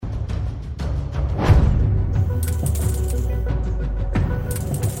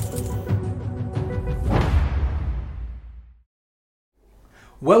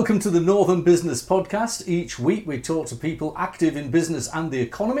Welcome to the Northern Business Podcast. Each week we talk to people active in business and the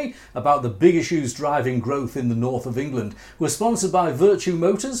economy about the big issues driving growth in the north of England. We're sponsored by Virtue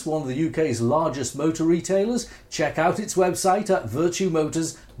Motors, one of the UK's largest motor retailers. Check out its website at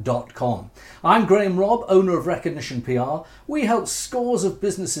virtuemotors.com. I'm Graham Robb, owner of Recognition PR. We help scores of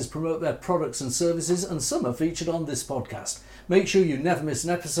businesses promote their products and services, and some are featured on this podcast. Make sure you never miss an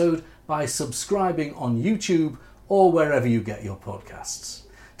episode by subscribing on YouTube or wherever you get your podcasts.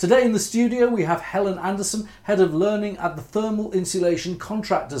 Today in the studio we have Helen Anderson, Head of Learning at the Thermal Insulation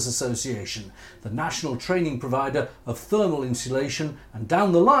Contractors Association, the national training provider of thermal insulation, and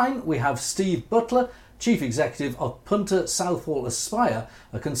down the line we have Steve Butler, Chief Executive of Punter Southall Aspire,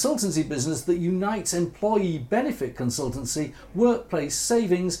 a consultancy business that unites employee benefit consultancy, workplace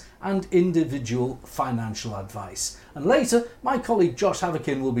savings and individual financial advice. And later my colleague Josh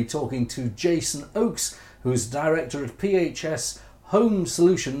Haverkin will be talking to Jason Oakes, who's Director at PHS Home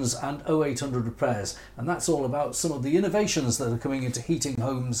Solutions and 0800 Repairs, and that's all about some of the innovations that are coming into heating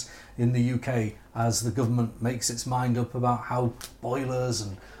homes in the UK as the government makes its mind up about how boilers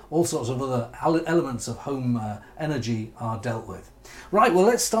and all sorts of other elements of home energy are dealt with. Right, well,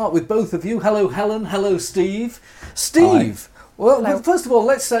 let's start with both of you. Hello Helen, hello Steve. Steve, Hi. Well, first of all,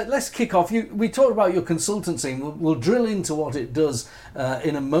 let's kick off. We talked about your consultancy, and we'll drill into what it does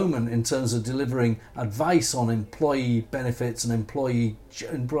in a moment in terms of delivering advice on employee benefits and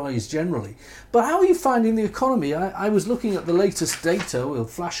employees generally. But how are you finding the economy? I was looking at the latest data. We'll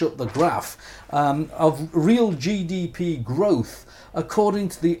flash up the graph of real GDP growth according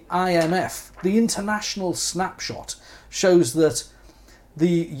to the IMF. The international snapshot shows that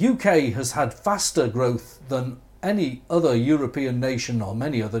the UK has had faster growth than any other European nation or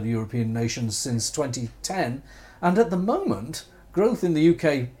many other European nations since 2010, and at the moment growth in the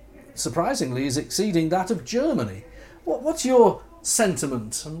UK surprisingly is exceeding that of Germany. What's your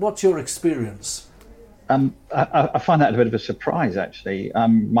sentiment and what's your experience? I find that a bit of a surprise actually.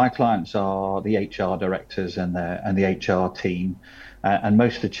 My clients are the HR directors and the HR team, and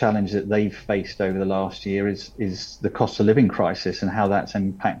most of the challenge that they've faced over the last year is the cost of living crisis and how that's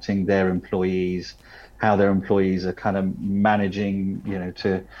impacting their employees, how their employees are kind of managing,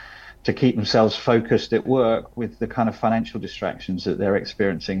 to keep themselves focused at work with the kind of financial distractions that they're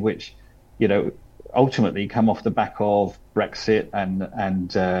experiencing, which, ultimately come off the back of Brexit and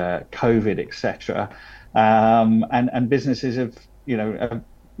COVID, etc. And businesses have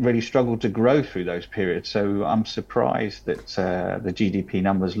really struggled to grow through those periods. So I'm surprised that the GDP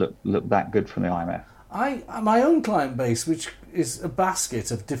numbers look that good from the IMF. My own client base, which is a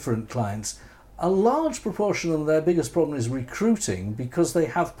basket of different clients, a large proportion of their biggest problem is recruiting because they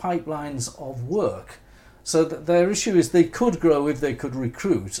have pipelines of work. So that their issue is they could grow if they could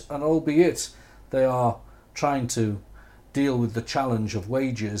recruit, and albeit they are trying to deal with the challenge of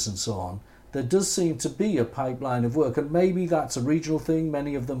wages and so on, there does seem to be a pipeline of work, and maybe that's a regional thing.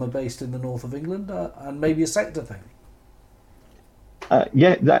 Many of them are based in the north of England, and maybe a sector thing.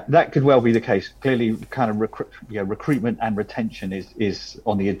 That could well be the case. Clearly, kind of recruitment and retention is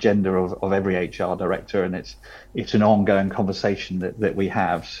on the agenda of every HR director, and it's an ongoing conversation that we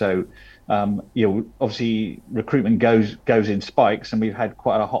have. So, obviously, recruitment goes in spikes, and we've had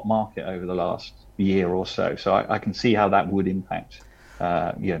quite a hot market over the last year or so. So I can see how that would impact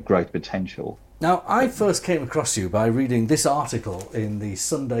growth potential. Now, I first came across you by reading this article in the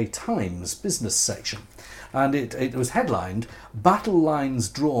Sunday Times business section, and it was headlined, "Battle Lines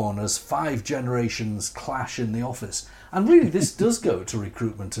Drawn as 5 Generations Clash in the Office." And really this does go to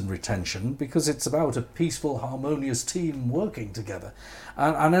recruitment and retention because it's about a peaceful, harmonious team working together.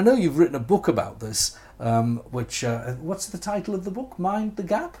 And I know you've written a book about this, which, what's the title of the book? Mind the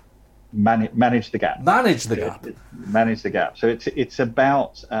Gap? Manage the Gap. Manage the Gap. Manage the Gap. So it's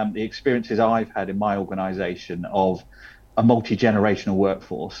about the experiences I've had in my organisation of a multi-generational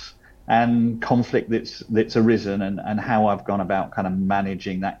workforce and conflict that's arisen and how I've gone about kind of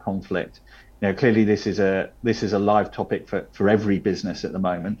managing that conflict. Clearly this is a live topic for every business at the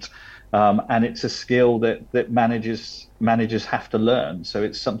moment, and it's a skill that managers have to learn. So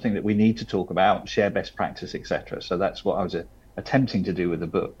it's something that we need to talk about, share best practice, etc. So that's what I was attempting to do with the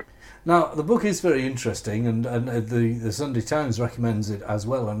book. Now, the book is very interesting, and the Sunday Times recommends it as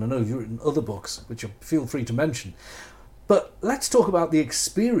well, and I know you've written other books, which you feel free to mention. But let's talk about the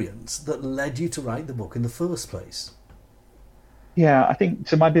experience that led you to write the book in the first place. Yeah, I think,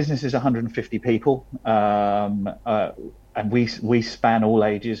 so my business is 150 people, and we span all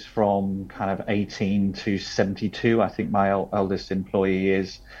ages from kind of 18 to 72, I think my eldest employee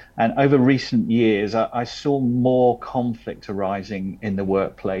is. And over recent years, I saw more conflict arising in the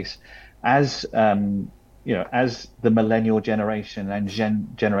workplace as as the millennial generation and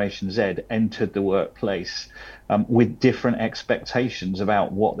Generation Z entered the workplace with different expectations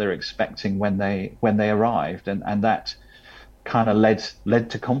about what they're expecting when they arrived, and that kind of led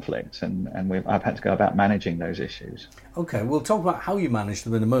to conflict, and I've had to go about managing those issues. Okay, we'll talk about how you manage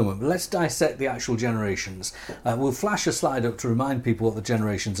them in a moment, but let's dissect the actual generations. We'll flash a slide up to remind people what the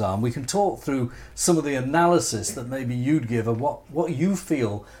generations are, and we can talk through some of the analysis that maybe you'd give of what you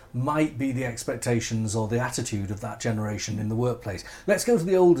feel might be the expectations or the attitude of that generation in the workplace. Let's go to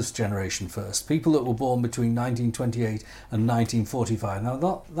the oldest generation first, people that were born between 1928 and 1945. Now,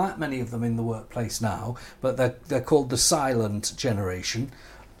 not that many of them in the workplace now, but they're called the silent generation.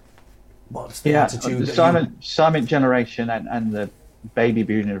 What's the attitude? The silent generation and the baby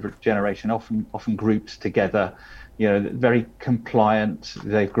boomer generation often groups together. Very compliant.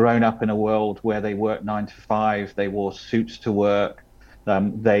 They've grown up in a world where they worked 9 to 5. They wore suits to work.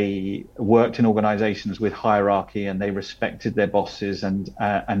 They worked in organisations with hierarchy, and they respected their bosses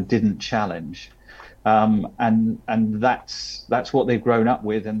and didn't challenge. And that's what they've grown up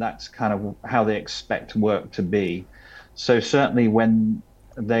with, and that's kind of how they expect work to be. So certainly when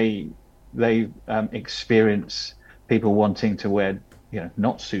they experience people wanting to wear,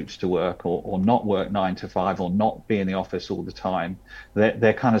 not suits to work, or not work 9 to 5, or not be in the office all the time,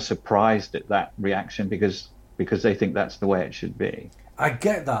 they're kind of surprised at that reaction because they think that's the way it should be. I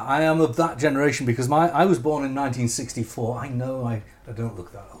get that. I am of that generation because I was born in 1964. I know I don't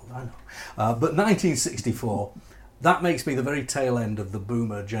look that old, I know. But 1964, that makes me the very tail end of the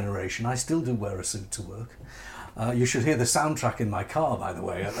boomer generation. I still do wear a suit to work. You should hear the soundtrack in my car, by the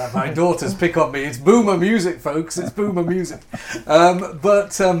way. My daughters pick on me. It's boomer music, folks. It's boomer music.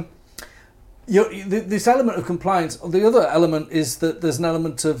 This element of compliance, the other element is that there's an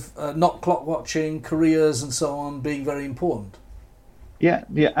element of not clock watching, careers and so on being very important. Yeah,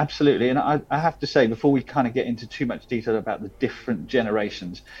 absolutely. And I have to say, before we kind of get into too much detail about the different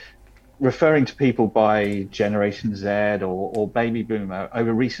generations, referring to people by Generation Z or Baby Boomer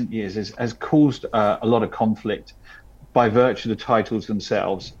over recent years has caused a lot of conflict by virtue of the titles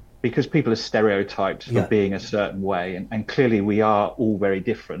themselves, because people are stereotyped for being a certain way, and clearly we are all very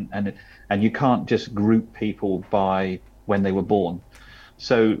different, and you can't just group people by when they were born.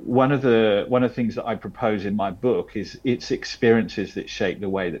 So one of the things that I propose in my book is it's experiences that shape the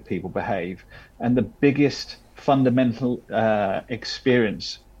way that people behave, and the biggest fundamental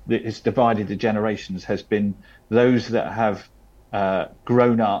experience that has divided the generations has been those that have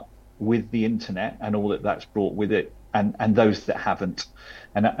grown up with the internet and all that's brought with it, and those that haven't.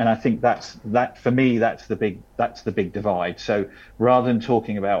 And I think that for me that's the big divide. So rather than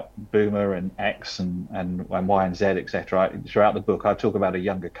talking about Boomer and X and Y and Z, etc., throughout the book I talk about a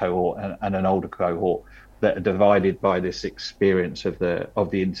younger cohort and an older cohort that are divided by this experience of the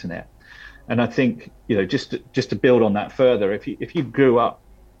internet. And I think, just to build on that further, if you grew up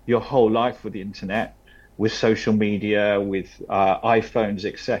your whole life with the internet, with social media, with iPhones,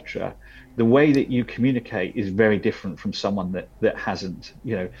 etc., the way that you communicate is very different from someone that hasn't.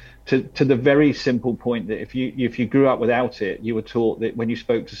 To the very simple point that if you grew up without it, you were taught that when you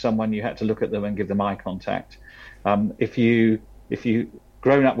spoke to someone, you had to look at them and give them eye contact. If you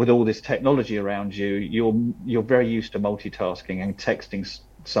grown up with all this technology around you, you're very used to multitasking and texting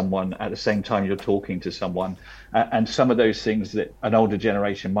someone at the same time you're talking to someone, and some of those things that an older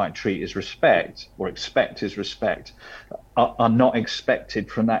generation might treat as respect or expect as respect are not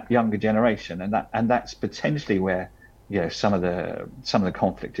expected from that younger generation, and that's potentially where some of the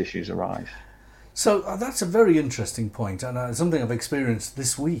conflict issues arise. So that's a very interesting point, and something I've experienced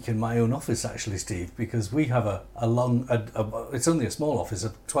this week in my own office, actually, Steve, because we have it's only a small office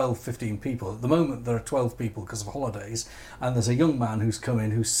of 12, 15 people. At the moment, there are 12 people because of holidays, and there's a young man who's come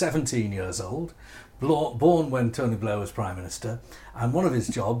in who's 17 years old, born when Tony Blair was Prime Minister, and one of his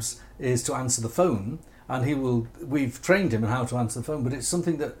jobs is to answer the phone, and we've trained him in how to answer the phone, but it's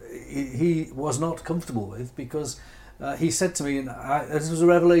something that he was not comfortable with because he said to me, and this was a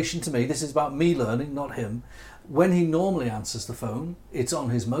revelation to me, this is about me learning, not him, when he normally answers the phone, it's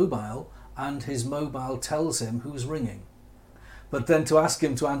on his mobile, and his mobile tells him who's ringing. But then to ask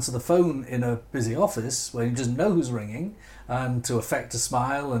him to answer the phone in a busy office, where he doesn't know who's ringing, and to affect a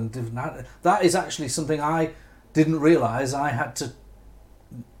smile, and that is actually something I didn't realise I had to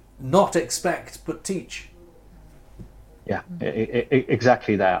not expect, but teach. Yeah,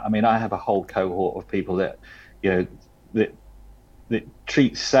 exactly that. I mean, I have a whole cohort of people that, that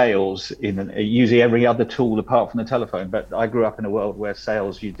treat sales in using every other tool apart from the telephone. But I grew up in a world where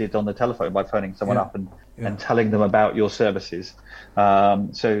sales you did on the telephone by phoning someone up and telling them about your services.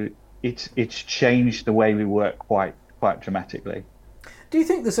 So it's changed the way we work quite dramatically. Do you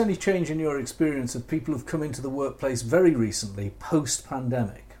think there's any change in your experience of people who've come into the workplace very recently,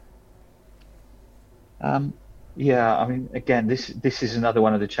 post-pandemic? Yeah, I mean, again, this is another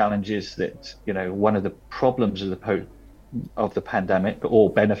one of the challenges that, one of the problems of the pandemic, or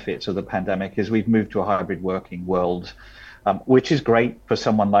benefits of the pandemic, is we've moved to a hybrid working world, which is great for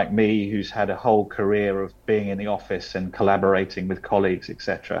someone like me who's had a whole career of being in the office and collaborating with colleagues,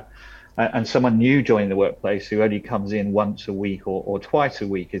 etc. And someone new joining the workplace who only comes in once a week or twice a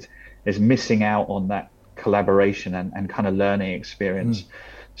week is missing out on that collaboration and kind of learning experience.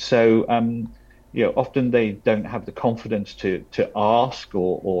 So, often they don't have the confidence to ask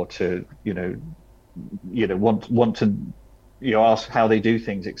or to want to ask how they do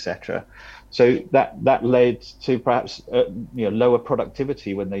things, etc. So that led to perhaps lower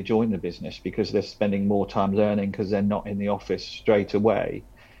productivity when they join the business, because they're spending more time learning because they're not in the office straight away,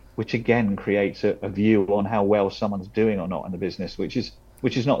 which again creates a view on how well someone's doing or not in the business, which is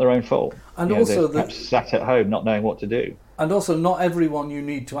not their own fault. And also they're perhaps sat at home not knowing what to do. And also, not everyone you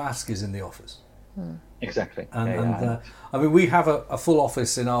need to ask is in the office. Exactly. I mean, we have a full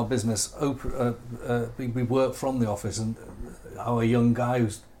office in our business. We work from the office, and our young guy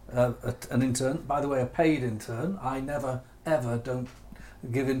who's an intern, by the way, a paid intern. I never, ever don't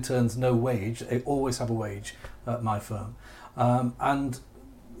give interns no wage. They always have a wage at my firm. And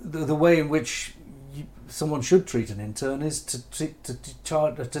the way in which someone should treat an intern is to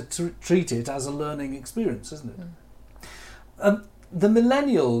treat it as a learning experience, isn't it? The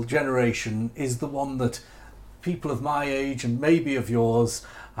millennial generation is the one that people of my age and maybe of yours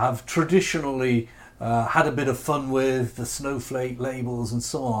have traditionally had a bit of fun with, the snowflake labels and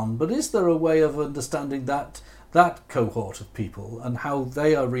so on. But is there a way of understanding that cohort of people and how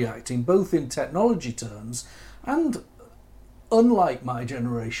they are reacting, both in technology terms and, unlike my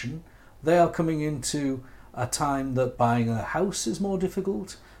generation, they are coming into a time that buying a house is more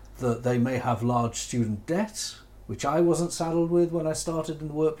difficult, that they may have large student debt, which I wasn't saddled with when I started in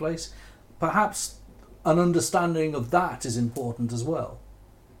the workplace. Perhaps an understanding of that is important as well.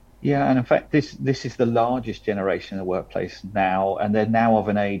 Yeah, and in fact, this is the largest generation in the workplace now, and they're now of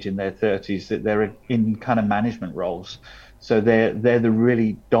an age in their 30s that they're in kind of management roles. So they're the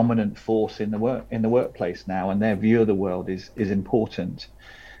really dominant force in the workplace now, and their view of the world is important.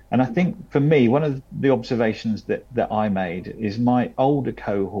 And I think for me, one of the observations that I made is my older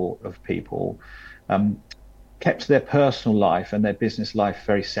cohort of people kept their personal life and their business life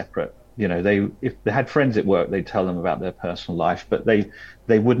very separate. If they had friends at work, they'd tell them about their personal life, but they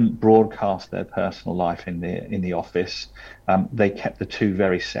wouldn't broadcast their personal life in the office. They kept the two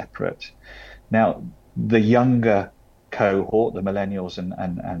very separate. Now, the younger cohort, the millennials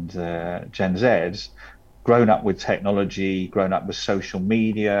and Gen Zs, grown up with technology, grown up with social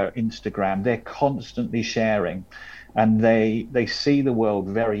media, Instagram, they're constantly sharing. And they see the world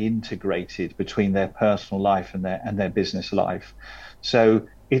very integrated between their personal life and their business life. So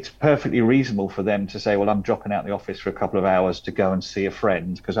it's perfectly reasonable for them to say, well, I'm dropping out the office for a couple of hours to go and see a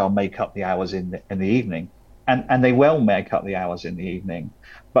friend because I'll make up the hours in the evening. And they will make up the hours in the evening.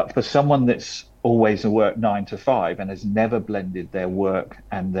 But for someone that's always at work 9 to 5 and has never blended their work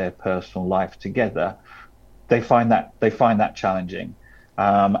and their personal life together, they find that challenging.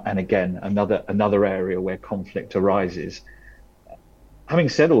 And again, another area where conflict arises. Having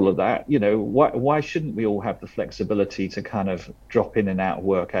said all of that, why shouldn't we all have the flexibility to kind of drop in and out of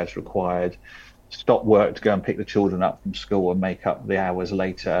work as required, stop work to go and pick the children up from school and make up the hours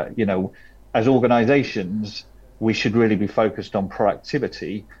later? As organizations, we should really be focused on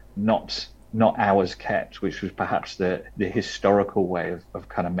productivity, not hours kept, which was perhaps the historical way of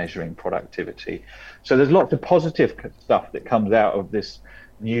kind of measuring productivity. So there's lots of positive stuff that comes out of this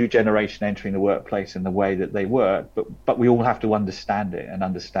new generation entering the workplace and the way that they work, but we all have to understand it and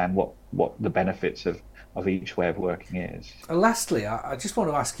understand what the benefits of each way of working is. Lastly, I just want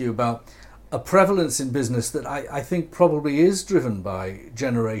to ask you about a prevalence in business that I think probably is driven by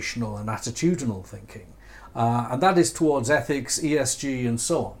generational and attitudinal thinking, and that is towards ethics, ESG and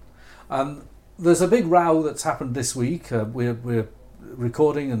so on. There's a big row that's happened this week. We're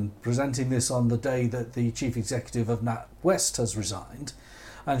recording and presenting this on the day that the chief executive of NatWest has resigned.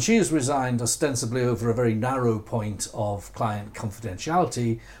 And she has resigned ostensibly over a very narrow point of client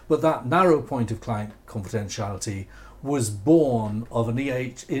confidentiality, but that narrow point of client confidentiality was born of an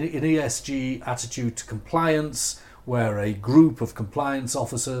ESG attitude to compliance, where a group of compliance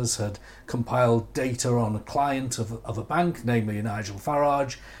officers had compiled data on a client of a bank, namely Nigel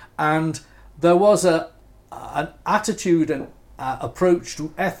Farage, and there was an attitude and approach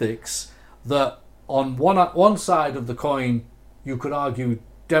to ethics that on one side of the coin you could argue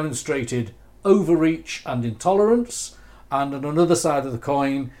demonstrated overreach and intolerance, and on another side of the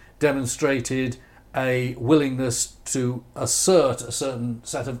coin demonstrated a willingness to assert a certain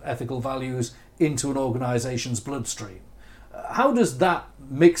set of ethical values into an organisation's bloodstream. How does that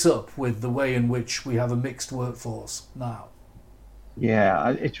mix up with the way in which we have a mixed workforce now? Yeah,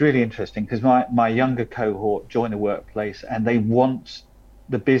 it's really interesting because my younger cohort join the workplace and they want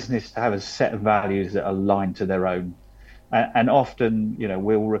the business to have a set of values that are aligned to their own. And often,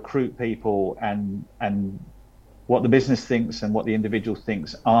 we'll recruit people and what the business thinks and what the individual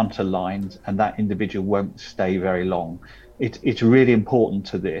thinks aren't aligned, and that individual won't stay very long. It's really important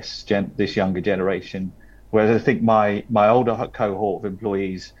to this younger generation. Whereas I think my older cohort of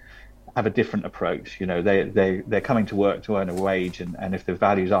employees have a different approach. They're coming to work to earn a wage, and if the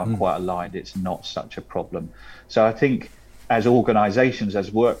values aren't quite aligned, it's not such a problem. So I think as organizations, as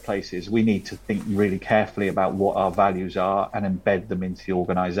workplaces, we need to think really carefully about what our values are and embed them into the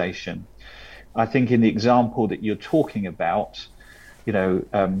organization. I think in the example that you're talking about,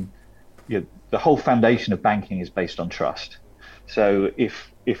 the whole foundation of banking is based on trust. So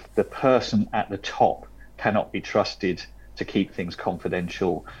if the person at the top cannot be trusted to keep things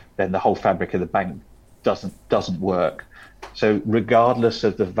confidential, then the whole fabric of the bank doesn't work. So regardless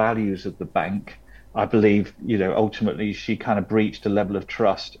of the values of the bank, I believe, ultimately she kind of breached a level of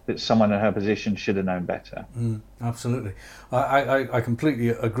trust that someone in her position should have known better. Absolutely. I completely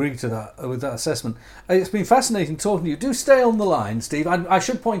agree to that with that assessment. It's been fascinating talking to you. Do stay on the line, Steve. I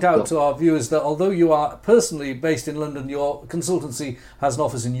should point out to our viewers that although you are personally based in London, your consultancy has an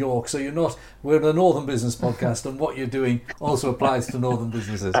office in York, so we're a Northern Business podcast, and what you're doing also applies to Northern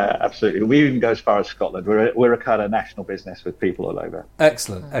businesses. Absolutely. We even go as far as Scotland. We're a kind of national business with people all over.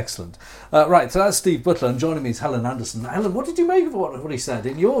 Excellent. Right, so that's Steve Butler, and joining me is Helen Anderson. Helen, what did you make of what he said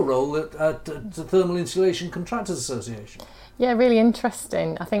in your role at the Thermal Insulation Contractors Association? Yeah, really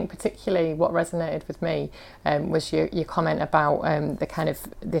interesting. I think particularly what resonated with me was your comment about the kind of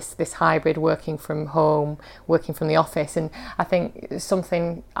this hybrid working from home, working from the office. And I think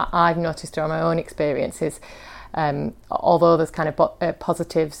something I've noticed through my own experience is although there's kind of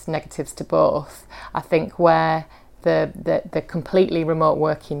positives, negatives to both, I think where the completely remote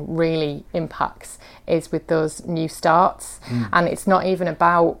working really impacts is with those new starts. And it's not even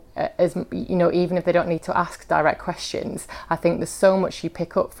about even if they don't need to ask direct questions, I think there's so much you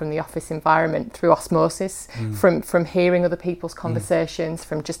pick up from the office environment through osmosis, from hearing other people's conversations,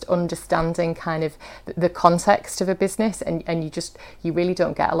 from just understanding kind of the context of a business, and you really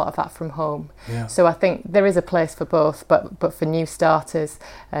don't get a lot of that from home. So I think there is a place for both, but for new starters,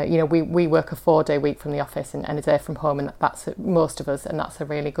 we work a 4-day week from the office and a day from home, and that's most of us, and that's a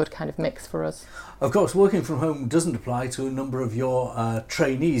really good kind of mix for us. Of course, working from home doesn't apply to a number of your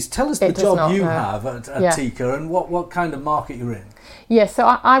trainees. Tell us the job you have at Tika and what kind of market you're in. Yeah, so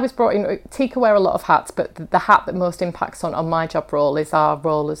I was brought in. Tika wear a lot of hats, but the hat that most impacts on my job role is our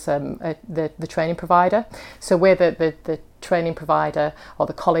role as the training provider. So we're the training provider, or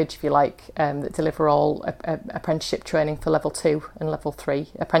the college, if you like, that deliver all apprenticeship training for level 2 and level 3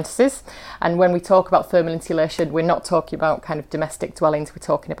 apprentices. And when we talk about thermal insulation, we're not talking about kind of domestic dwellings. We're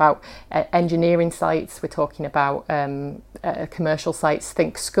talking about engineering sites. We're talking about commercial sites.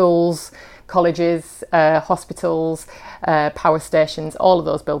 Think schools, colleges, hospitals, power stations. All of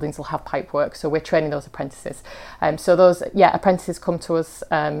those buildings will have pipework. So we're training those apprentices. So those apprentices come to us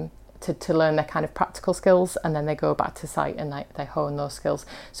to learn their kind of practical skills, and then they go back to site and they hone those skills.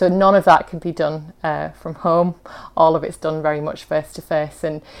 So none of that can be done from home. All of it's done very much face to face.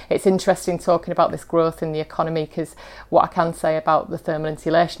 And it's interesting talking about this growth in the economy, because what I can say about the thermal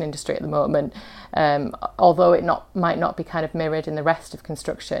insulation industry at the moment, although it might not be kind of mirrored in the rest of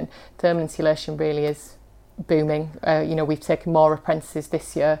construction, thermal insulation really is booming. We've taken more apprentices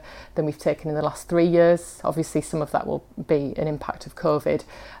this year than we've taken in the last 3 years. Obviously, some of that will be an impact of COVID.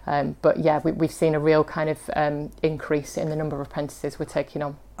 But we've seen a real kind of increase in the number of apprentices we're taking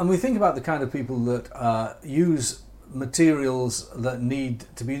on. And we think about the kind of people that use materials that need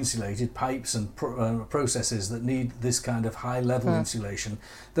to be insulated, pipes and processes that need this kind of high level insulation.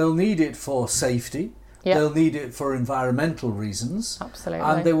 They'll need it for safety. Yep. They'll need it for environmental reasons. Absolutely.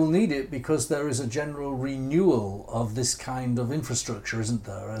 And they will need it because there is a general renewal of this kind of infrastructure, isn't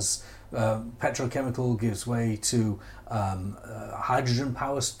there? As petrochemical gives way to hydrogen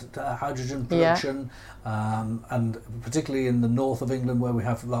production, and particularly in the north of England where we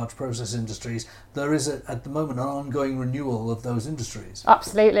have large process industries, there is at the moment an ongoing renewal of those industries.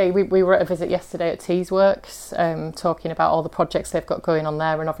 Absolutely. We were at a visit yesterday at Tees Works, talking about all the projects they've got going on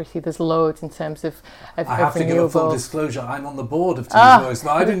there, and obviously there's loads in terms of I have to give a full disclosure, I'm on the board of Tees Works,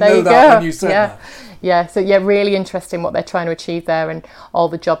 but I didn't know when you said that. Yeah, so really interesting what they're trying to achieve there, and all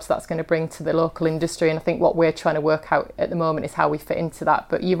the jobs that's going to to bring to the local industry. And I think what we're trying to work out at the moment is how we fit into that.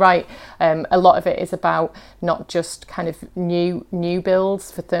 But you're right, a lot of it is about not just kind of new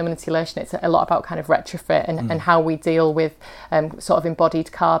builds for thermal insulation. It's a lot about kind of retrofit and how we deal with sort of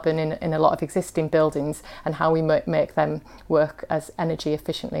embodied carbon in a lot of existing buildings, and how we make them work as energy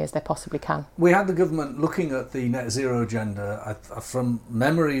efficiently as they possibly can. We had the government looking at the net zero agenda. From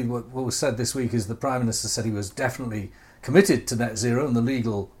memory, what was said this week is the Prime Minister said he was definitely committed to net zero and the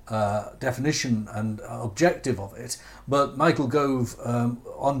legal definition and objective of it. But Michael Gove,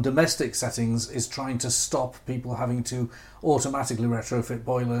 on domestic settings, is trying to stop people having to automatically retrofit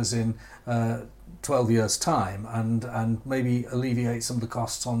boilers in 12 years' time and maybe alleviate some of the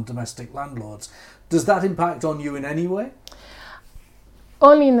costs on domestic landlords. Does that impact on you in any way?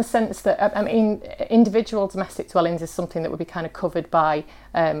 Only in the sense that, I mean, individual domestic dwellings is something that would be kind of covered by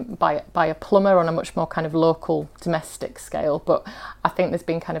a plumber on a much more kind of local domestic scale. But I think there's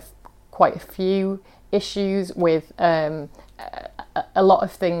been kind of quite a few issues with a lot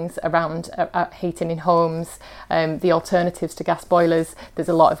of things around heating in homes, the alternatives to gas boilers. There's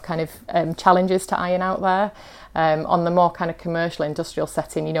a lot of kind of challenges to iron out there. On the more kind of commercial industrial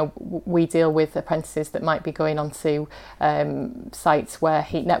setting, you know, we deal with apprentices that might be going onto sites where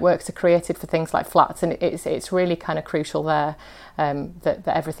heat networks are created for things like flats, and it's really kind of crucial there that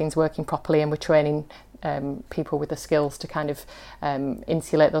everything's working properly, and we're training people with the skills to kind of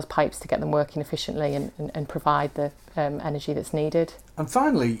insulate those pipes to get them working efficiently and provide the energy that's needed. And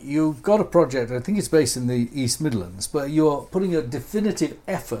finally, you've got a project, I think it's based in the East Midlands, but you're putting a definitive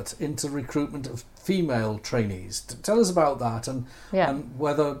effort into recruitment of female trainees. Tell us about that and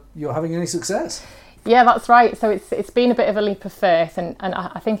whether you're having any success. Yeah, that's right. So it's been a bit of a leap of faith, and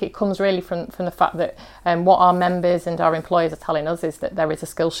I think it comes really from the fact that what our members and our employers are telling us is that there is a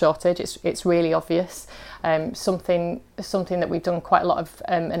skill shortage. It's really obvious. Something that we've done quite a lot of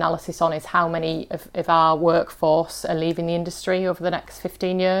analysis on is how many of our workforce are leaving the industry over the next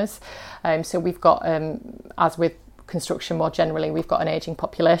 15 years. So we've got, as with construction more generally, we've got an ageing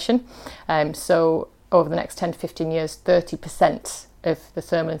population. So over the next 10 to 15 years, 30% of the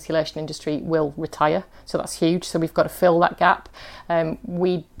thermal insulation industry will retire. So that's huge. So we've got to fill that gap.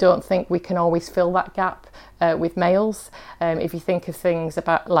 We don't think we can always fill that gap with males. If you think of things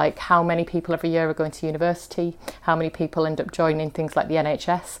about like how many people every year are going to university, how many people end up joining things like the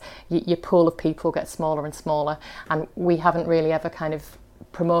NHS, your pool of people gets smaller and smaller. And we haven't really ever kind of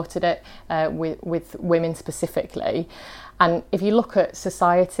promoted it with women specifically. And if you look at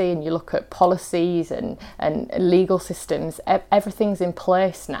society and you look at policies and legal systems, everything's in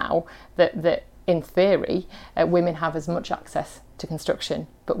place now that in theory, women have as much access to construction.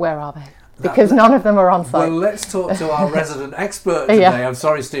 But where are they? Because none of them are on site. Well, let's talk to our resident expert today. Yeah. I'm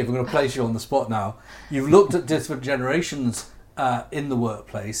sorry, Steve, I'm going to place you on the spot now. You've looked at different generations in the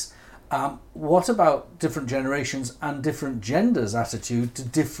workplace. What about different generations and different genders' attitude to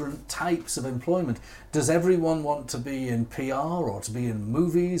different types of employment? Does everyone want to be in PR or to be in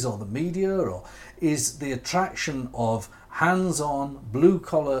movies or the media? Or is the attraction of hands-on,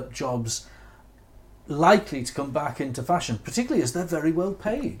 blue-collar jobs likely to come back into fashion, particularly as they're very well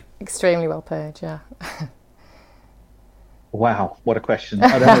paid? Extremely well paid, yeah. Wow, what a question.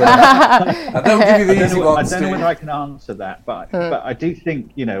 I don't give you the easy ones. I don't know whether I can answer that, but I do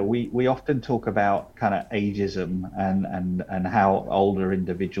think, you know, we often talk about kind of ageism and how older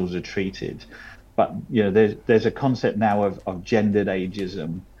individuals are treated. But, you know, there's a concept now of gendered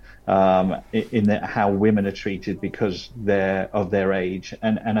ageism in that how women are treated because of their age.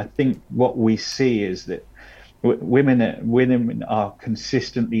 And I think what we see is that women are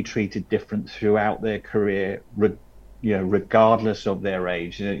consistently treated different throughout their career, regardless of their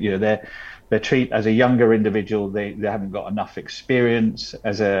age. They're treated as a younger individual, they haven't got enough experience.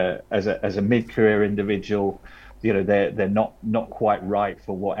 As a mid-career individual, you know, they're not quite right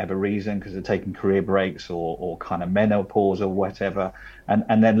for whatever reason, because they're taking career breaks or kind of menopause or whatever,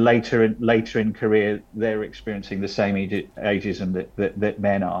 and then later in career they're experiencing the same ageism that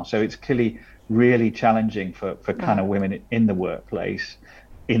men are. So it's clearly really challenging for kind of women in the workplace,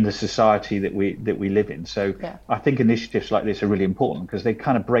 in the society that we live in. So I think initiatives like this are really important because they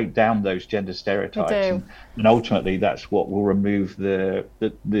kind of break down those gender stereotypes, and ultimately that's what will remove the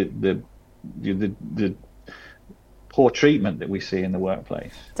poor treatment that we see in the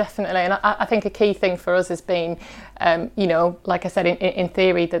workplace. Definitely, and I think a key thing for us has been, like I said, in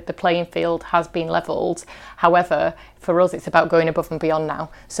theory, that the playing field has been levelled. However, for us, it's about going above and beyond now.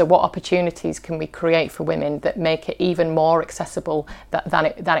 So what opportunities can we create for women that make it even more accessible than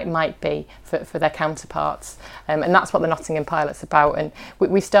it might be for their counterparts? And that's what the Nottingham pilot's about. And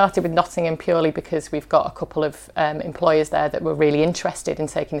we started with Nottingham purely because we've got a couple of employers there that were really interested in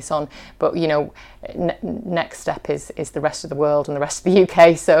taking this on. But, you know, next step is the rest of the world and the rest of the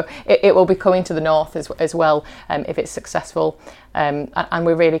UK. So it will be coming to the north as well if it's successful. And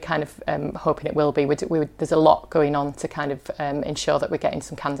we're really kind of hoping it will be. There's a lot going on to kind of ensure that we're getting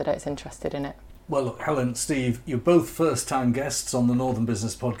some candidates interested in it. Well, look, Helen, Steve, you're both first-time guests on the Northern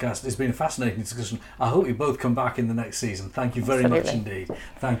Business Podcast. It's been a fascinating discussion. I hope you both come back in the next season. Thank you very much indeed.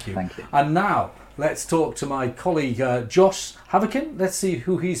 Thank you. Thank you. And now, let's talk to my colleague, Josh Haverkin. Let's see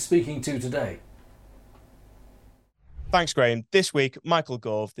who he's speaking to today. Thanks, Graham. This week, Michael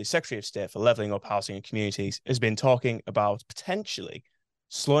Gove, the Secretary of State for Levelling Up Housing and Communities, has been talking about potentially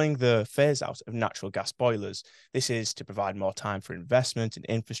slowing the phase-out of natural gas boilers. This is to provide more time for investment in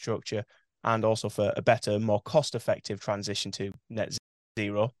infrastructure and also for a better, more cost-effective transition to net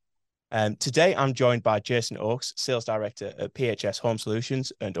zero. Today, I'm joined by Jason Oakes, Sales Director at PHS Home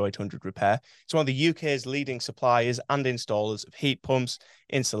Solutions and 0800 Repair. It's one of the UK's leading suppliers and installers of heat pumps,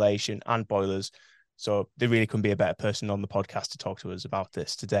 insulation and boilers. So there really couldn't be a better person on the podcast to talk to us about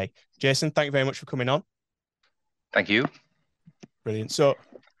this today. Jason, thank you very much for coming on. Thank you. Brilliant. So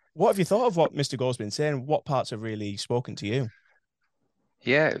what have you thought of what Mr. Gore's been saying? What parts have really spoken to you?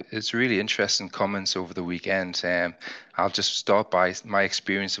 Yeah, it's really interesting comments over the weekend. I'll just start by my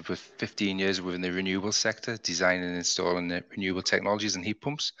experience of with 15 years within the renewable sector, designing and installing renewable technologies and heat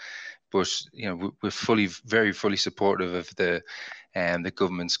pumps. But you know, we're very fully supportive of the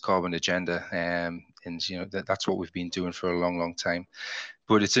government's carbon agenda, and you know that's what we've been doing for a long time.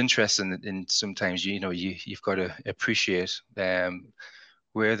 But it's interesting that sometimes you've got to appreciate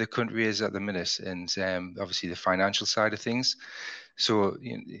where the country is at the minute, and obviously the financial side of things. So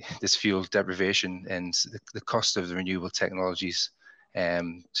this fuel deprivation and the cost of the renewable technologies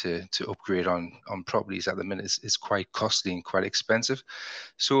to upgrade on properties at the minute is quite costly and quite expensive.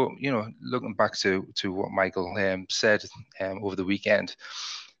 So looking back to what Michael said over the weekend,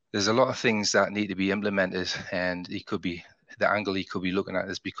 there's a lot of things that need to be implemented, and the angle he could be looking at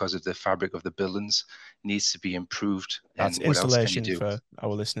is because of the fabric of the buildings needs to be improved. That's and what else can you insulation do? for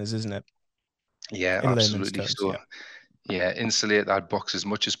our listeners, isn't it? Yeah, In layman's absolutely. terms, So yeah, insulate that box as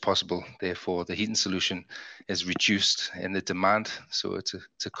much as possible. Therefore, the heating solution is reduced in the demand. So it's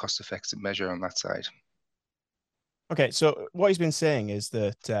a cost-effective measure on that side. Okay, so what he's been saying is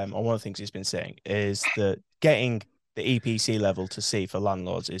that, or one of the things he's been saying is that getting the EPC level to C for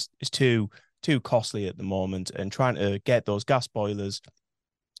landlords is too costly at the moment, and trying to get those gas boilers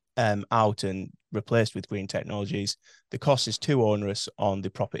out and replaced with green technologies, the cost is too onerous on the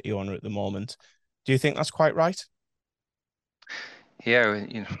property owner at the moment. Do you think that's quite right? Yeah,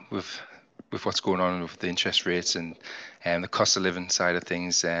 with what's going on with the interest rates and the cost of living side of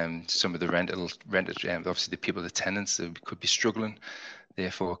things, some of the rented, obviously the people, the tenants, could be struggling.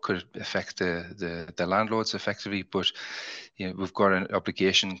 Therefore, it could affect the landlords effectively. But we've got an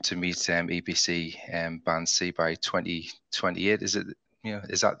obligation to meet EPC band C by 2028. Is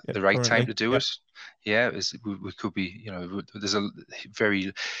that the right time to do it? Yeah, we could be. There's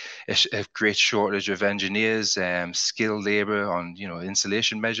a great shortage of engineers, skilled labor on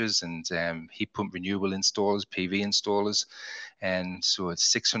insulation measures and heat pump renewable installers, PV installers, and so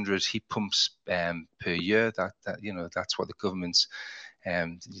it's 600 heat pumps per year. That's what the government's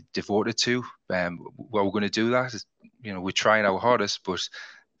devoted to. Well, we're going to do that. We're trying our hardest, but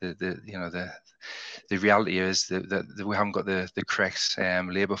the reality is that we haven't got the correct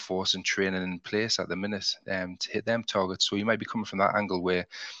labour force and training in place at the minute to hit them targets. So you might be coming from that angle where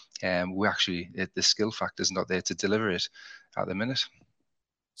the skill factor is not there to deliver it at the minute.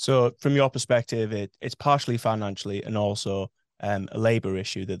 So from your perspective, it's partially financially and also a labour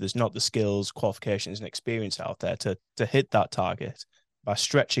issue, that there's not the skills, qualifications and experience out there to hit that target. By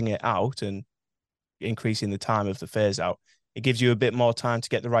stretching it out and increasing the time of the phase out, it gives you a bit more time to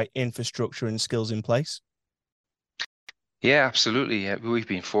get the right infrastructure and skills in place. Yeah, absolutely. We've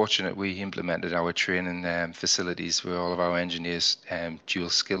been fortunate. We implemented our training facilities where all of our engineers dual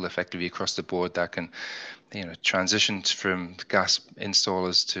skill effectively across the board that can transition from gas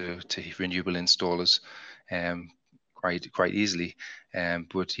installers to renewable installers quite easily.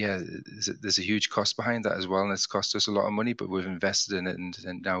 But yeah, there's a huge cost behind that as well, and it's cost us a lot of money, but we've invested in it,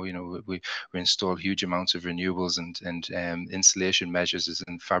 and now we install huge amounts of renewables and insulation measures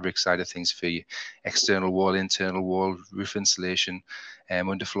and fabric side of things for external wall, internal wall, roof insulation,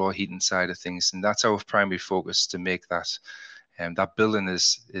 underfloor heating side of things, and that's our primary focus, to make that building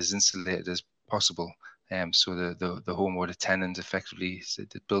as insulated as possible. so the home water tenant effectively,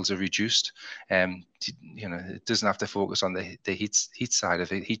 the bills are reduced. It doesn't have to focus on the heat side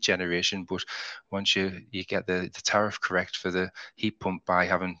of it, heat generation, but once you get the tariff correct for the heat pump by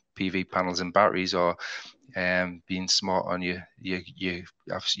having PV panels and batteries, or being smart on your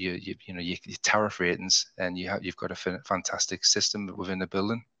tariff ratings, and you've got a fantastic system within the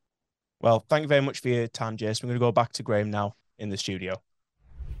building. Well, thank you very much for your time, Jason. We're going to go back to Graham now in the studio.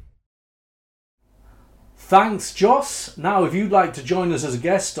 Thanks, Joss. Now, if you'd like to join us as a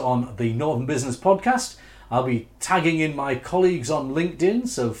guest on the Northern Business Podcast, I'll be tagging in my colleagues on LinkedIn,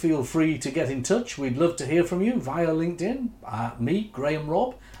 so feel free to get in touch. We'd love to hear from you via LinkedIn. Me, Graham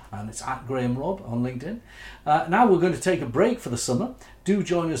Robb, and it's at Graham Robb on LinkedIn. Now we're going to take a break for the summer. Do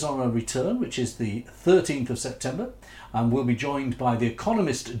join us on our return, which is the 13th of September, and we'll be joined by the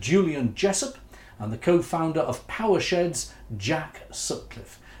economist Julian Jessup and the co-founder of Power Sheds, Jack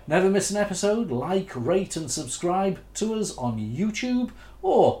Sutcliffe. Never miss an episode. Like, rate and subscribe to us on YouTube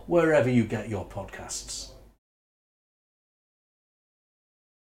or wherever you get your podcasts.